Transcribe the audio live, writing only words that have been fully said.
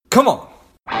Come on.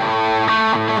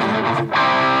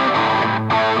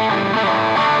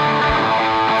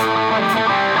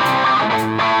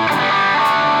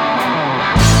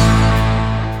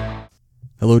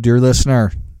 Hello, dear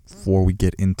listener. Before we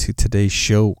get into today's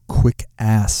show, quick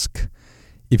ask.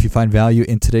 If you find value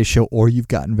in today's show or you've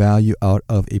gotten value out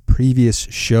of a previous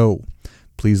show,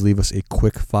 please leave us a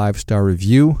quick 5-star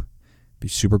review. Be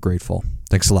super grateful.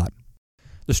 Thanks a lot.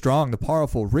 The strong, the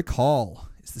powerful Rick Hall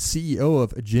is the CEO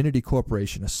of Aginity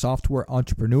Corporation, a software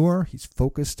entrepreneur. He's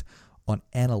focused on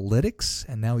analytics,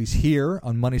 and now he's here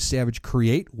on Money Savage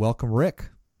Create. Welcome, Rick.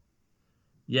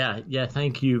 Yeah.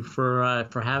 Thank you for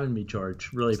having me, George.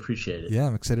 Really appreciate it. Yeah,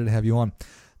 I'm excited to have you on.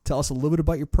 Tell us a little bit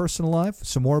about your personal life,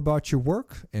 some more about your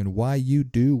work, and why you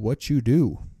do what you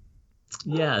do.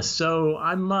 Yeah, so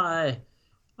I'm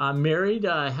married.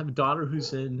 I have a daughter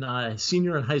who's in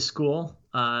senior in high school,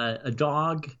 a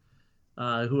dog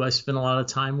who I spend a lot of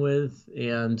time with,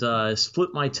 and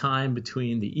split my time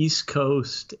between the East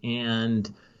Coast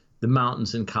and the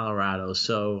mountains in Colorado.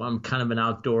 So I'm kind of an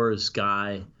outdoors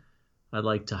guy. I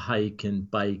like to hike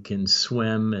and bike and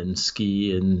swim and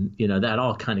ski, and that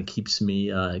all kind of keeps me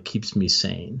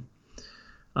sane.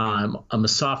 I'm a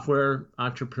software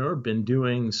entrepreneur. Been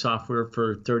doing software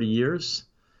for 30 years,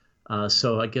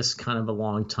 so I guess kind of a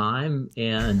long time,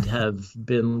 and have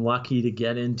been lucky to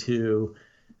get into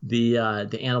the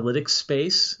analytics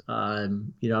space. I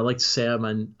like to say I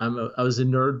was a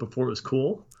nerd before it was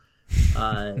cool,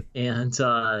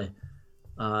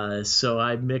 so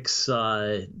I mix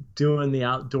doing the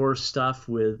outdoor stuff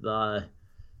with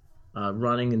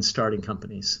running and starting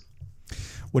companies.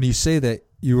 When you say that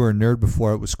you were a nerd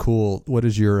before it was cool, what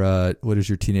does your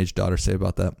teenage daughter say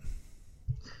about that?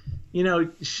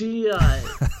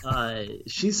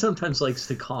 She sometimes likes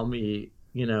to call me,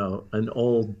 an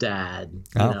old dad.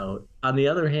 Oh. On the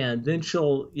other hand, then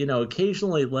she'll,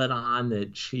 occasionally let on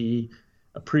that she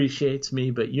appreciates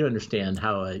me, but you understand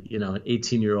how an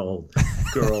 18-year-old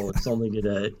girl is only going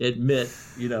to admit,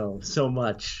 so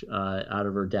much out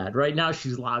of her dad. Right now,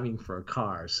 she's lobbying for a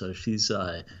car, so she's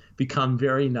become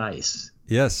very nice.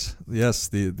 Yes.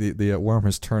 The worm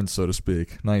has turned, so to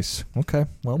speak. Nice. Okay.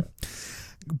 Well,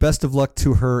 best of luck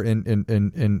to her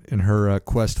in her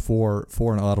quest for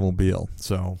an automobile.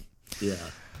 So. Yeah.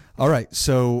 All right.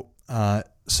 So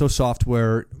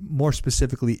software, more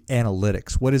specifically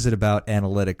analytics. What is it about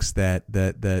analytics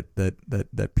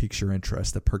that piques your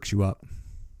interest, that perks you up?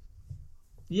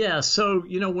 Yeah, so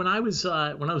when I was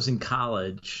in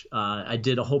college, I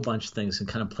did a whole bunch of things and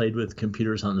kind of played with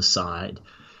computers on the side.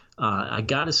 I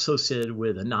got associated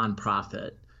with a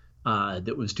nonprofit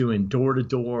that was doing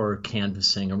door-to-door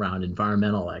canvassing around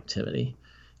environmental activity.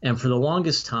 And for the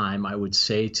longest time, I would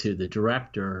say to the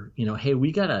director, hey,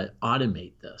 we got to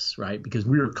automate this, right? Because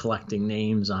we were collecting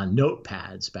names on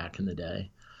notepads back in the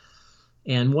day.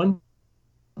 And one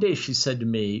day she said to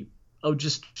me, oh,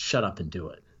 just shut up and do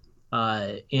it.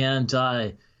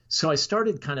 So I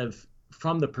started kind of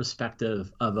from the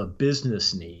perspective of a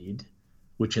business need,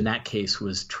 which in that case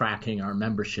was tracking our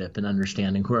membership and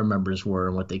understanding who our members were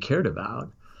and what they cared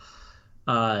about.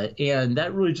 And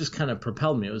that really just kind of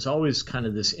propelled me. It was always kind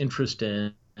of this interest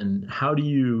in how do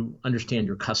you understand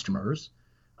your customers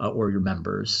or your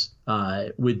members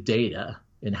with data,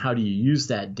 and how do you use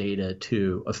that data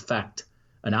to affect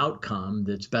an outcome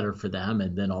that's better for them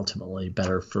and then ultimately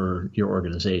better for your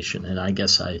organization. And I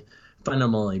guess I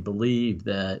fundamentally believe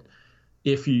that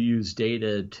if you use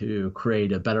data to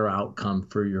create a better outcome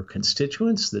for your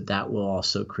constituents, that will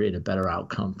also create a better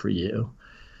outcome for you.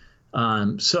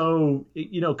 So,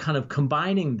 kind of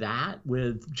combining that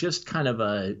with just kind of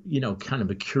a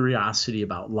curiosity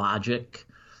about logic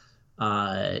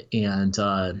and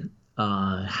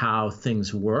how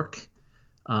things work,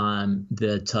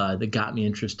 that got me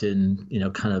interested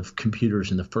in, kind of computers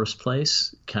in the first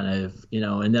place, and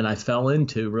then I fell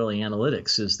into really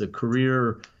analytics as the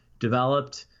career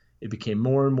developed. It became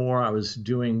more and more. I was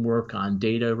doing work on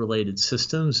data related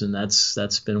systems, and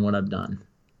that's been what I've done.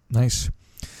 Nice.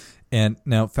 And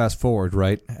now fast forward,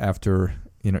 right, after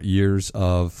years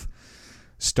of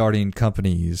starting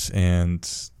companies and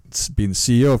being the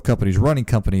CEO of companies, running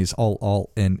companies,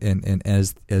 all and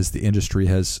as the industry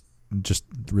has just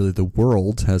really, the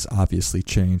world has obviously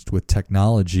changed with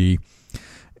technology.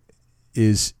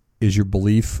 Is your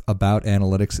belief about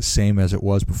analytics the same as it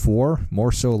was before?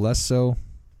 More so, less so?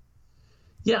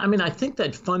 Yeah, I mean, I think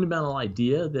that fundamental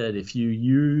idea that if you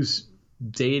use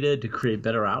data to create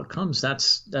better outcomes,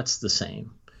 that's the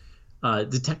same.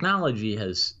 The technology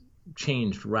has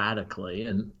changed radically,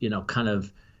 and kind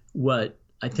of what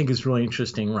I think is really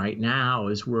interesting right now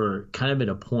is we're kind of at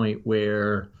a point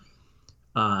where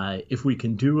if we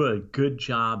can do a good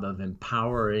job of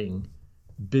empowering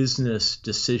business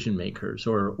decision makers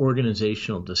or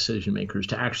organizational decision makers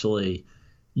to actually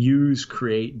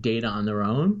create data on their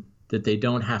own, that they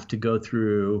don't have to go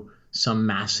through some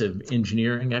massive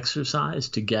engineering exercise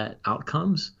to get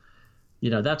outcomes.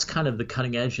 That's kind of the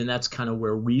cutting edge, and that's kind of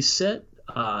where we sit.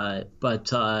 But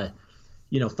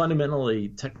fundamentally,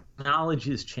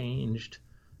 technology has changed.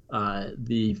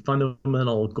 The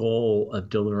fundamental goal of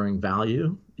delivering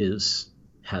value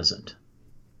hasn't.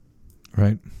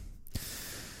 Right.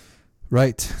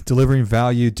 Delivering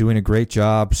value, doing a great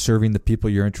job, serving the people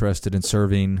you're interested in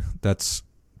serving.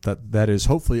 That is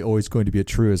hopefully always going to be a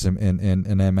truism,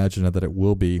 and I imagine that it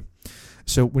will be.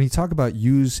 So when you talk about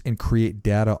use and create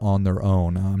data on their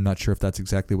own, I'm not sure if that's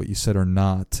exactly what you said or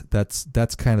not.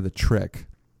 That's kind of the trick.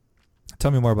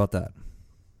 Tell me more about that.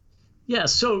 Yeah,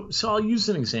 so I'll use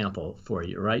an example for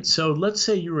you, right? So let's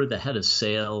say you were the head of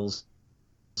sales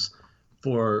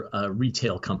for a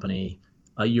retail company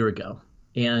a year ago,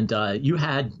 and you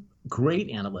had great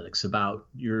analytics about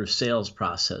your sales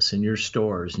process and your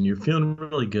stores, and you're feeling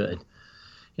really good.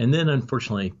 And then,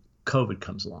 unfortunately, COVID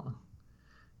comes along.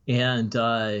 And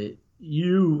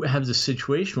you have this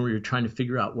situation where you're trying to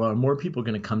figure out, well, are more people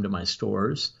going to come to my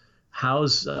stores?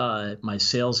 How's my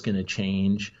sales going to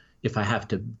change if I have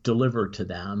to deliver to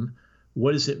them?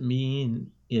 What does it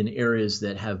mean in areas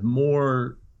that have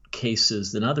more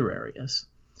cases than other areas?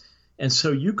 And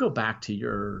so you go back to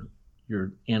your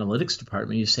analytics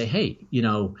department, you say, hey,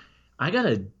 I got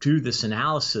to do this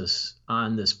analysis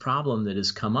on this problem that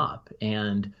has come up,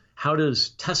 and how does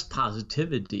test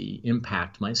positivity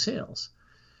impact my sales?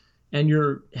 And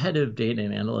your head of data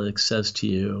and analytics says to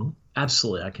you,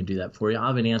 absolutely, I can do that for you. I'll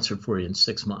have an answer for you in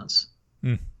 6 months.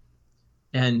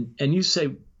 And you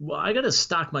say, well, I got to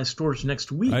stock my stores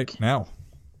next week. Right now.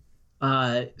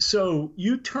 So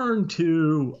you turn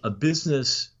to a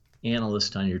business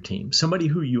analyst on your team, somebody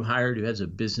who you hired who has a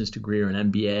business degree or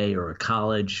an MBA or a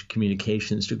college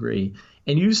communications degree,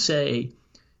 and you say,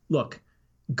 look,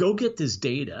 go get this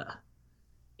data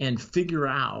and figure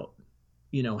out,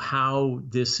 how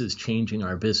this is changing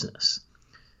our business.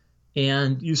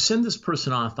 And you send this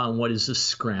person off on what is a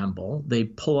scramble. They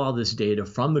pull all this data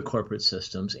from the corporate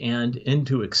systems and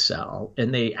into Excel,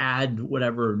 and they add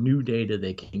whatever new data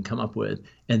they can come up with,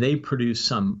 and they produce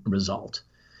some result.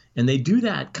 And they do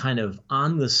that kind of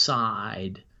on the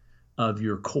side of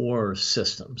your core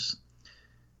systems.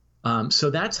 So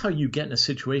that's how you get in a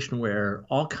situation where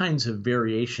all kinds of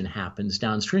variation happens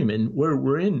downstream. And where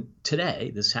we're in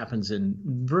today, this happens in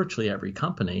virtually every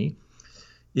company,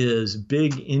 is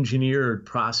big engineered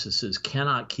processes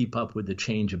cannot keep up with the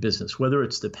change of business, whether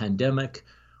it's the pandemic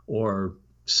or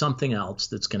something else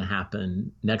that's going to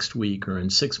happen next week or in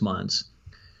 6 months.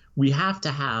 We have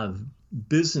to have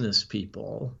business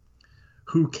people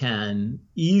who can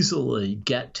easily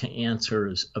get to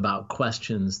answers about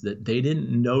questions that they didn't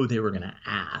know they were going to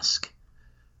ask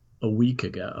a week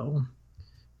ago,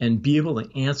 and be able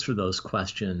to answer those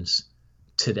questions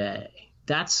today.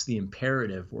 That's the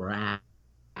imperative we're at.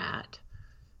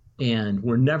 And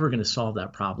we're never going to solve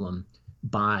that problem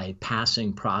by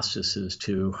passing processes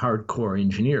to hardcore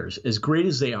engineers. As great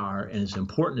as they are and as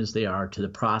important as they are to the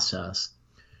process,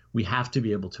 we have to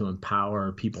be able to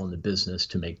empower people in the business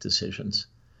to make decisions.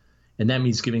 And that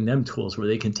means giving them tools where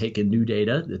they can take in new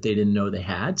data that they didn't know they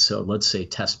had. So let's say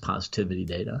test positivity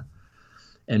data,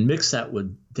 and mix that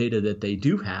with data that they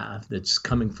do have that's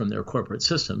coming from their corporate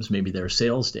systems, maybe their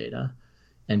sales data,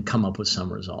 and come up with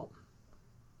some result.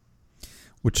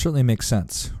 Which certainly makes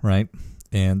sense, right?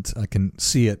 And I can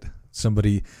see it.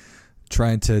 Somebody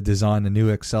trying to design a new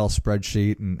Excel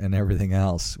spreadsheet and everything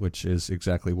else, which is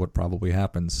exactly what probably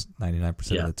happens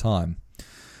 99% of the time.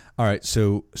 All right,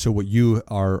 so what you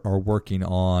are working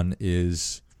on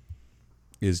is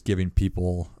giving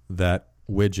people that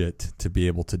widget to be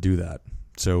able to do that.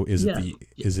 So is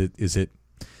it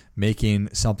making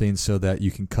something so that you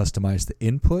can customize the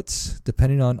inputs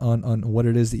depending on what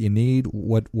it is that you need?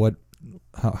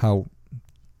 How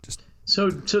just so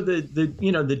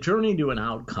the journey to an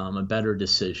outcome, a better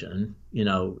decision,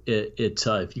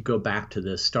 if you go back to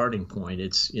the starting point,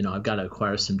 it's I've got to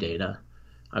acquire some data,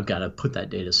 I've got to put that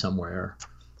data somewhere,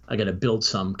 I got to build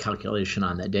some calculation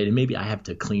on that data, maybe I have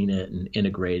to clean it and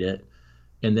integrate it,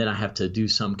 and then I have to do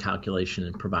some calculation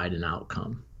and provide an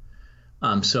outcome.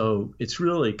 So it's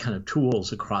really kind of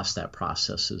tools across that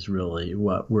process is really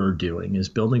what we're doing, is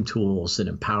building tools that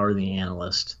empower the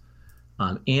analyst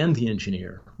and the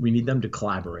engineer. We need them to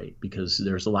collaborate because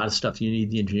there's a lot of stuff you need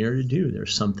the engineer to do.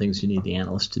 There's some things you need the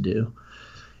analyst to do.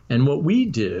 And what we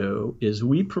do is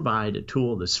we provide a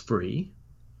tool that's free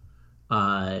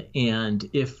And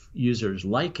if users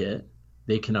like it,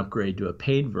 they can upgrade to a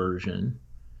paid version,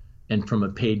 and from a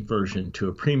paid version to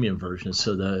a premium version.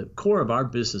 So the core of our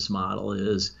business model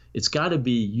is it's got to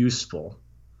be useful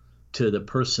to the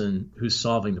person who's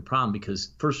solving the problem,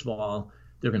 because first of all,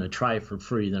 they're going to try it for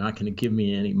free. They're not going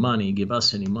to give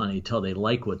us any money until they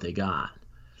like what they got.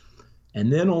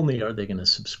 And then only are they going to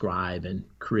subscribe and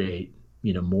create,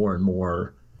 more and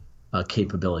more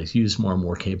capabilities, use more and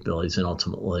more capabilities, and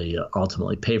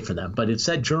ultimately pay for them. But it's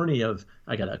that journey of,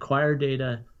 I got to acquire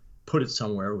data, put it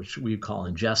somewhere, which we call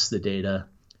ingest the data.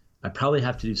 I probably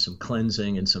have to do some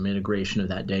cleansing and some integration of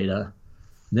that data.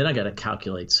 Then I got to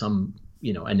calculate some,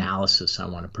 analysis I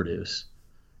want to produce.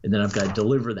 And then I've got to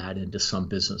deliver that into some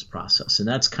business process. And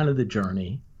that's kind of the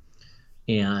journey.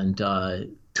 And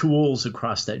tools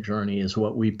across that journey is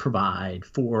what we provide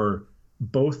for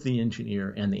both the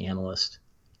engineer and the analyst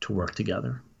to work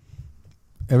together.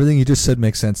 Everything you just said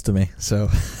makes sense to me. So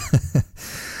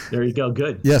there you go.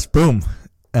 Good. Yes. Boom.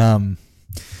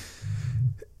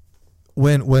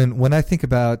 When I think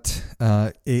about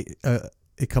a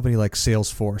company like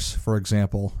Salesforce, for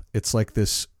example, it's like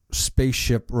this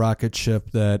spaceship rocket ship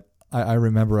that I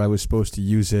remember I was supposed to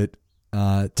use it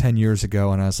 10 years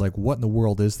ago, and I was like, what in the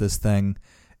world is this thing?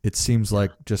 It seems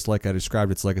like, just like I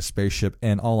described, it's like a spaceship,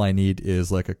 and all I need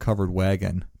is like a covered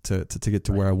wagon to get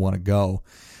to where I want to go.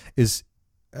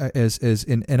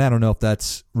 And I don't know if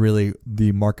that's really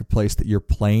the marketplace that you're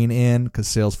playing in, because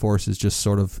Salesforce is just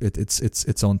sort of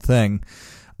its own thing.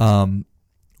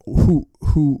 Who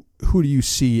do you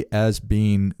see as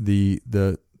being the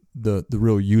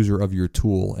real user of your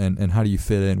tool, and how do you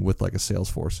fit in with like a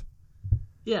Salesforce?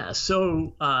 Yeah,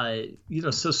 so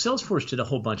Salesforce did a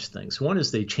whole bunch of things. One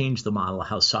is they changed the model of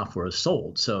how software is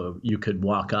sold. So you could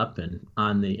walk up and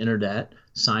on the internet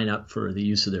sign up for the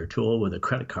use of their tool with a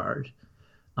credit card,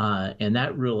 and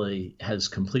that really has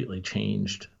completely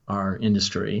changed our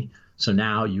industry. So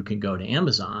now you can go to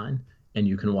Amazon and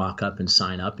you can walk up and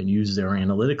sign up and use their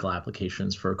analytical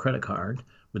applications for a credit card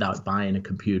without buying a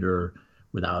computer,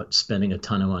 without spending a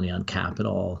ton of money on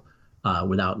capital,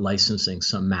 without licensing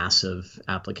some massive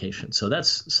application. So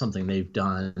that's something they've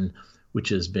done, which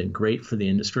has been great for the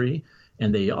industry.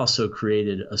 And they also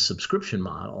created a subscription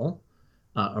model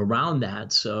around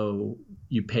that. So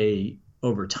you pay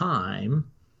over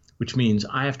time, which means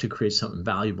I have to create something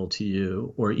valuable to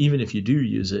you, or even if you do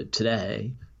use it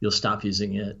today, you'll stop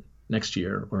using it next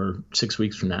year or 6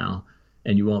 weeks from now,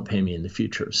 and you won't pay me in the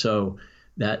future. So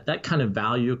that kind of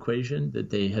value equation that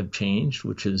they have changed,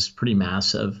 which is pretty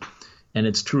massive, and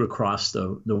it's true across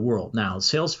the world. Now,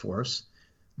 Salesforce,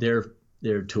 their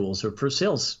tools are for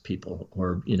salespeople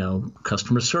or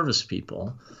customer service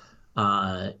people,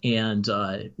 and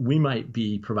we might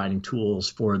be providing tools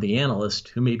for the analyst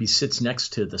who maybe sits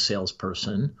next to the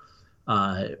salesperson,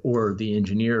 or the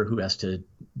engineer who has to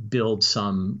build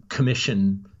some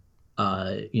commission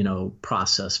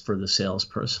process for the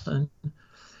salesperson.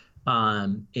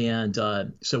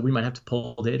 So we might have to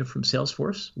pull data from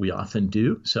Salesforce. We often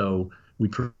do. So we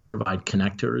provide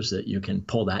connectors that you can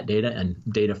pull that data and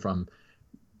data from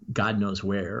God knows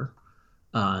where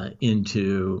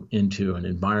into an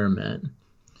environment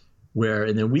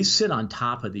and then we sit on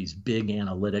top of these big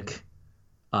analytic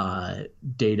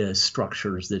data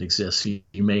structures that exist. You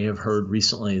may have heard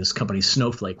recently this company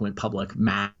Snowflake went public,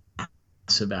 massive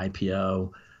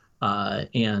IPO,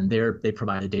 and they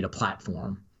provide a data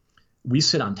platform. We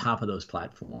sit on top of those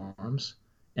platforms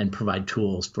and provide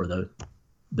tools for the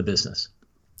business.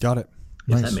 Got it.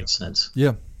 If Nice. that makes sense.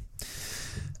 Yeah.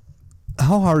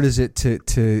 How hard is it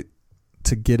to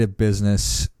get a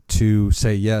business to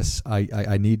say, yes,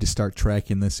 I need to start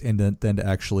tracking this, and then to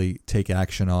actually take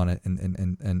action on it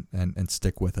and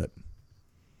stick with it?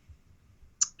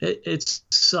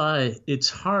 It's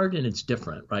hard and it's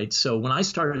different, right? So when I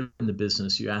started in the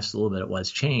business, you asked a little bit what's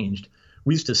changed.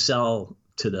 We used to sell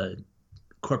to the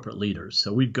corporate leaders.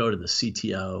 So we'd go to the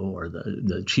CTO or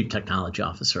the chief technology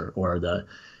officer or the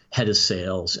head of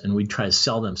sales, and we'd try to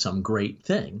sell them some great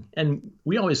thing. And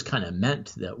we always kind of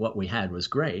meant that what we had was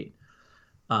great.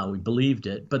 We believed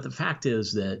it. But the fact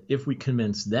is that if we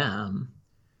convinced them,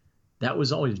 that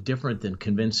was always different than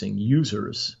convincing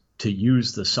users to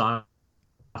use the software.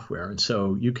 And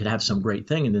so you could have some great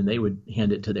thing, and then they would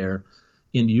hand it to their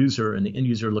end user, and the end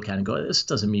user look at it and go, this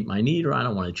doesn't meet my need, or I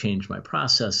don't want to change my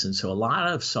process. And so a lot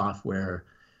of software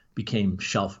became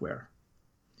shelfware.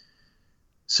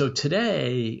 So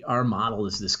today, our model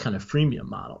is this kind of freemium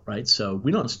model, right? So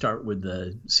we don't start with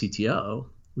the CTO.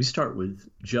 We start with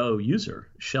Joe user,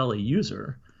 Shelley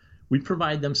user. We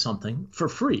provide them something for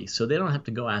free, so they don't have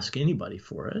to go ask anybody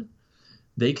for it.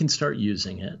 They can start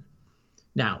using it.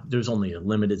 Now, there's only a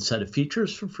limited set of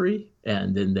features for free,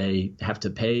 and then they have to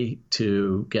pay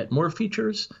to get more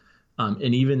features.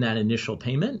 And even that initial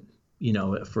payment,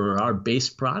 for our base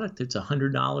product, it's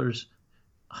 $100,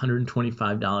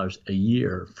 $125 a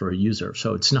year for a user.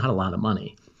 So it's not a lot of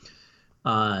money.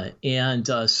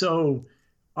 So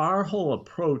our whole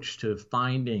approach to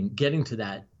getting to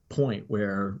that point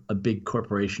where a big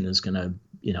corporation is going to,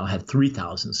 have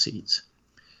 3,000 seats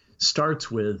starts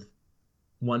with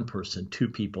one person, two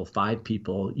people, five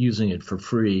people using it for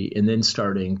free, and then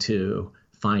starting to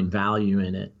find value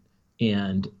in it.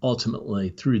 And ultimately,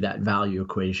 through that value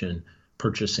equation,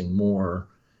 purchasing more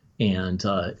and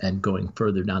going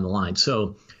further down the line.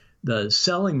 So the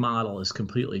selling model is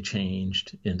completely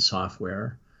changed in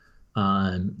software.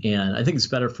 And I think it's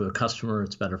better for the customer.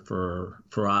 It's better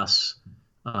for us.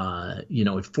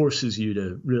 It forces you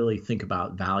to really think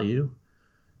about value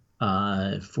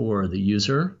for the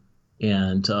user.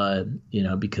 And,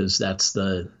 because that's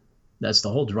the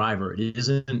whole driver. It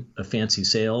isn't a fancy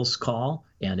sales call,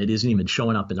 and it isn't even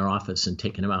showing up in their office and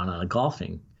taking them out on a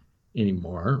golfing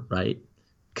anymore, right?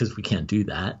 Because we can't do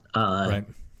that. Right.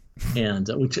 And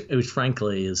which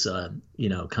frankly is,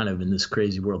 kind of in this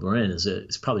crazy world we're in,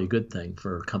 it's probably a good thing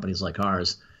for companies like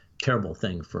ours, terrible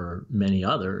thing for many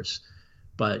others.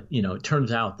 But, it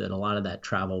turns out that a lot of that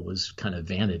travel was kind of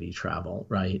vanity travel,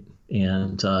 right?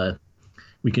 And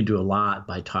we can do a lot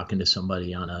by talking to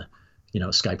somebody on a,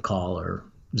 Skype call or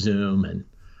Zoom, and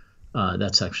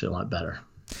that's actually a lot better.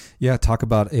 Yeah, talk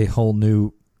about a whole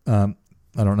new.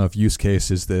 I don't know if use case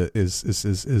is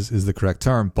the correct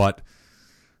term, but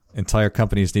entire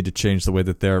companies need to change the way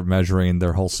that they're measuring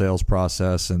their whole sales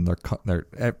process and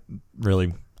their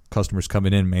really customers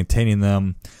coming in, maintaining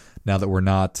them. Now that we're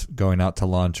not going out to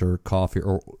lunch or coffee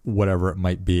or whatever it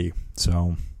might be,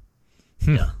 so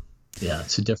yeah,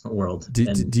 it's a different world,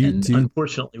 and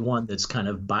unfortunately one that's kind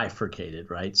of bifurcated,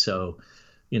 right? So,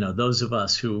 those of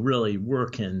us who really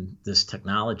work in this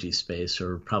technology space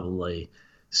are probably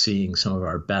seeing some of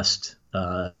our best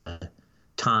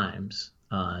times,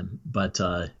 but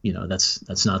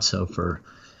that's not so for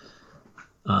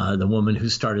the woman who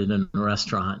started in a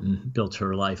restaurant and built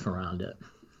her life around it.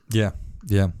 Yeah,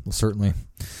 well, certainly.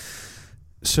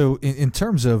 So in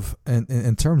terms of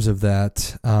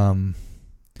that,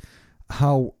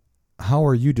 how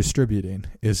are you distributing?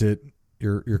 Is it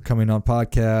you're coming on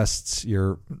podcasts?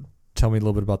 Tell me a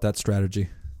little bit about that strategy.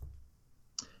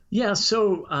 Yeah,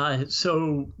 so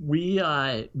we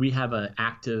have an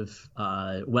active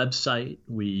website.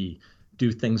 We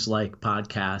do things like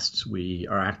podcasts. We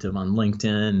are active on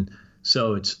LinkedIn.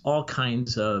 So it's all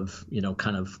kinds of,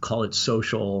 kind of call it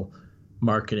social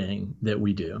marketing that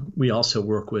we do. We also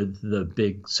work with the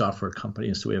big software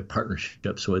companies. So we have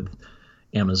partnerships with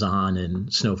Amazon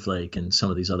and Snowflake and some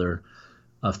of these other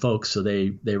folks. So they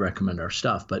recommend our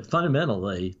stuff. But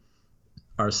fundamentally,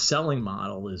 our selling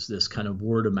model is this kind of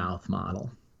word of mouth model.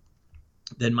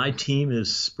 Then my team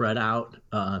is spread out,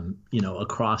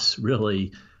 across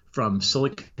really from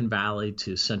Silicon Valley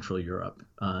to Central Europe,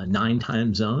 9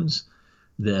 time zones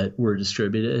that we're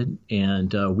distributed.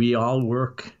 And we all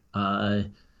work,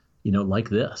 like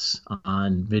this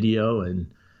on video,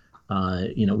 and,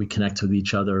 we connect with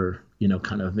each other,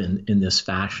 kind of in this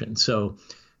fashion. So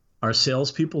our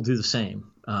salespeople do the same.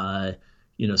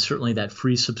 Certainly that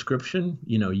free subscription,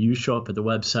 you show up at the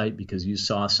website because you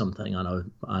saw something on a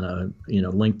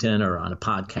LinkedIn or on a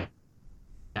podcast.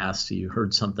 You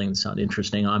heard something that sounded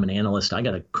interesting. I'm an analyst. I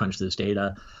got to crunch this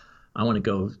data. I'm going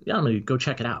to go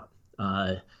check it out.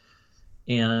 But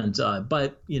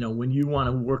when you want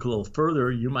to work a little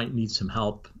further, you might need some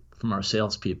help from our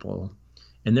salespeople,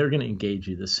 and they're going to engage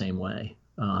you the same way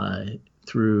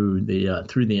through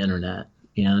the internet.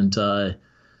 And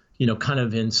kind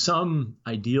of in some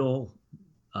ideal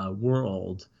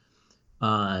world,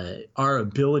 our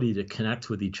ability to connect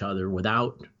with each other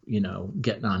without,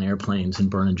 getting on airplanes and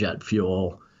burning jet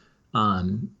fuel,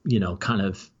 kind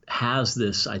of has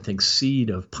this, I think, seed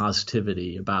of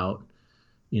positivity about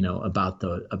where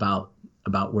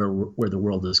the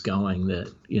world is going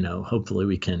that, hopefully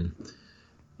we can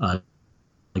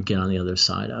get on the other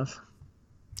side of.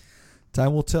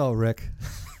 Time will tell, Rick.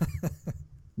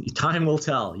 Time will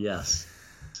tell, yes.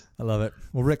 I love it.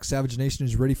 Well, Rick, Savage Nation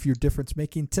is ready for your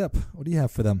difference-making tip. What do you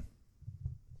have for them?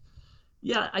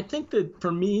 Yeah, I think that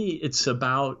for me, it's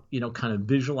about, kind of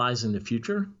visualizing the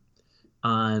future,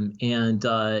 and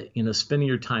spending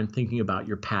your time thinking about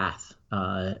your path.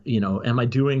 Am I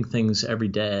doing things every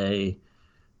day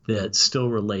that still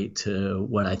relate to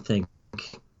what I think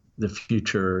the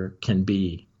future can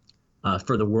be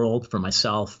for the world, for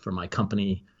myself, for my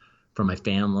company, for my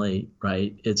family,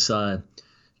 right? It's,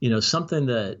 something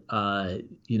that,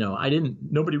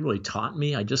 nobody really taught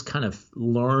me. I just kind of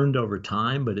learned over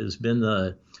time, but it has been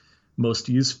the most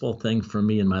useful thing for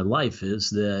me in my life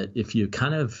is that if you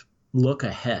kind of look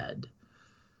ahead,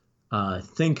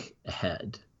 think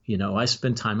ahead. I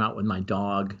spend time out with my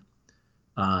dog,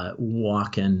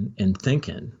 walking and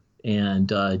thinking, and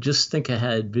just think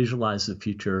ahead, visualize the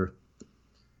future,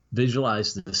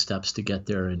 visualize the steps to get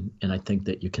there, and I think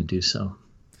that you can do so.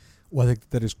 Well, I think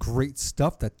that is great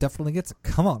stuff. That definitely gets it.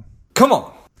 Come on.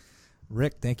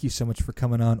 Rick, thank you so much for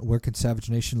coming on. Where can Savage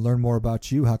Nation learn more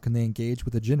about you? How can they engage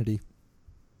with Agenity?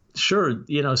 Sure.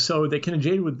 So they can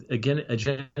engage with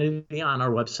Agenity on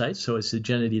our website. So it's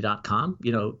agenity.com.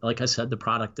 Like I said, the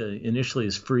product initially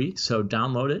is free. So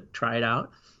download it, try it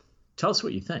out. Tell us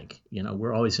what you think.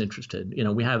 We're always interested.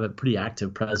 We have a pretty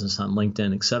active presence on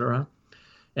LinkedIn, et cetera.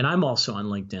 And I'm also on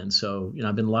LinkedIn. So,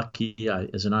 I've been lucky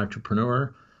as an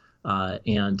entrepreneur.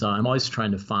 And I'm always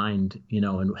trying to find,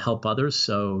 and help others.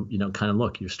 So, kind of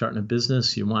look, you're starting a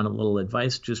business, you want a little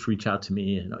advice, just reach out to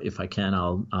me. And if I can,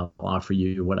 I'll offer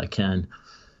you what I can.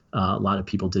 A lot of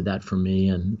people did that for me.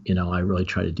 And, I really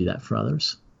try to do that for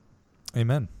others.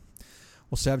 Amen.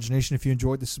 Well, Savage Nation, if you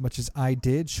enjoyed this as much as I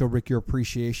did, show Rick your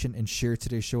appreciation and share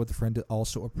today's show with a friend that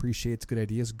also appreciates good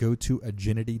ideas. Go to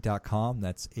agenity.com.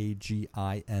 That's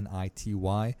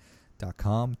AGINITY.com.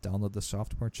 Download the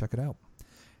software. Check it out.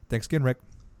 Thanks again, Rick.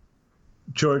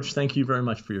 George, thank you very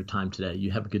much for your time today.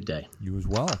 You have a good day. You as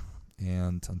well.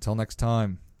 And until next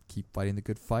time, keep fighting the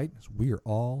good fight, as we are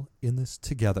all in this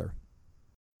together.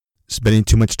 Spending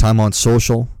too much time on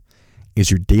social?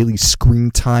 Is your daily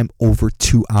screen time over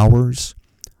 2 hours?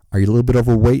 Are you a little bit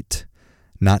overweight?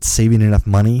 Not saving enough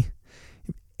money?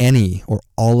 If any or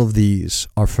all of these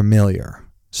are familiar,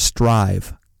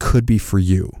 Strive could be for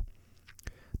you.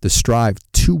 The Strive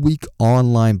 2-week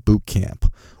online bootcamp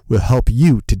will help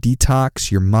you to detox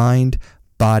your mind,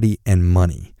 body, and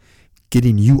money,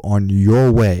 getting you on your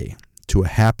way to a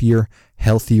happier,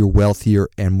 healthier, wealthier,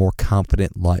 and more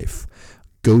confident life.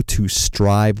 Go to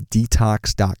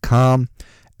strivedetox.com,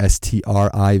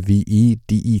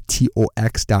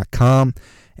 STRIVEDETOX.com,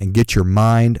 and get your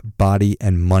mind, body,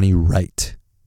 and money right.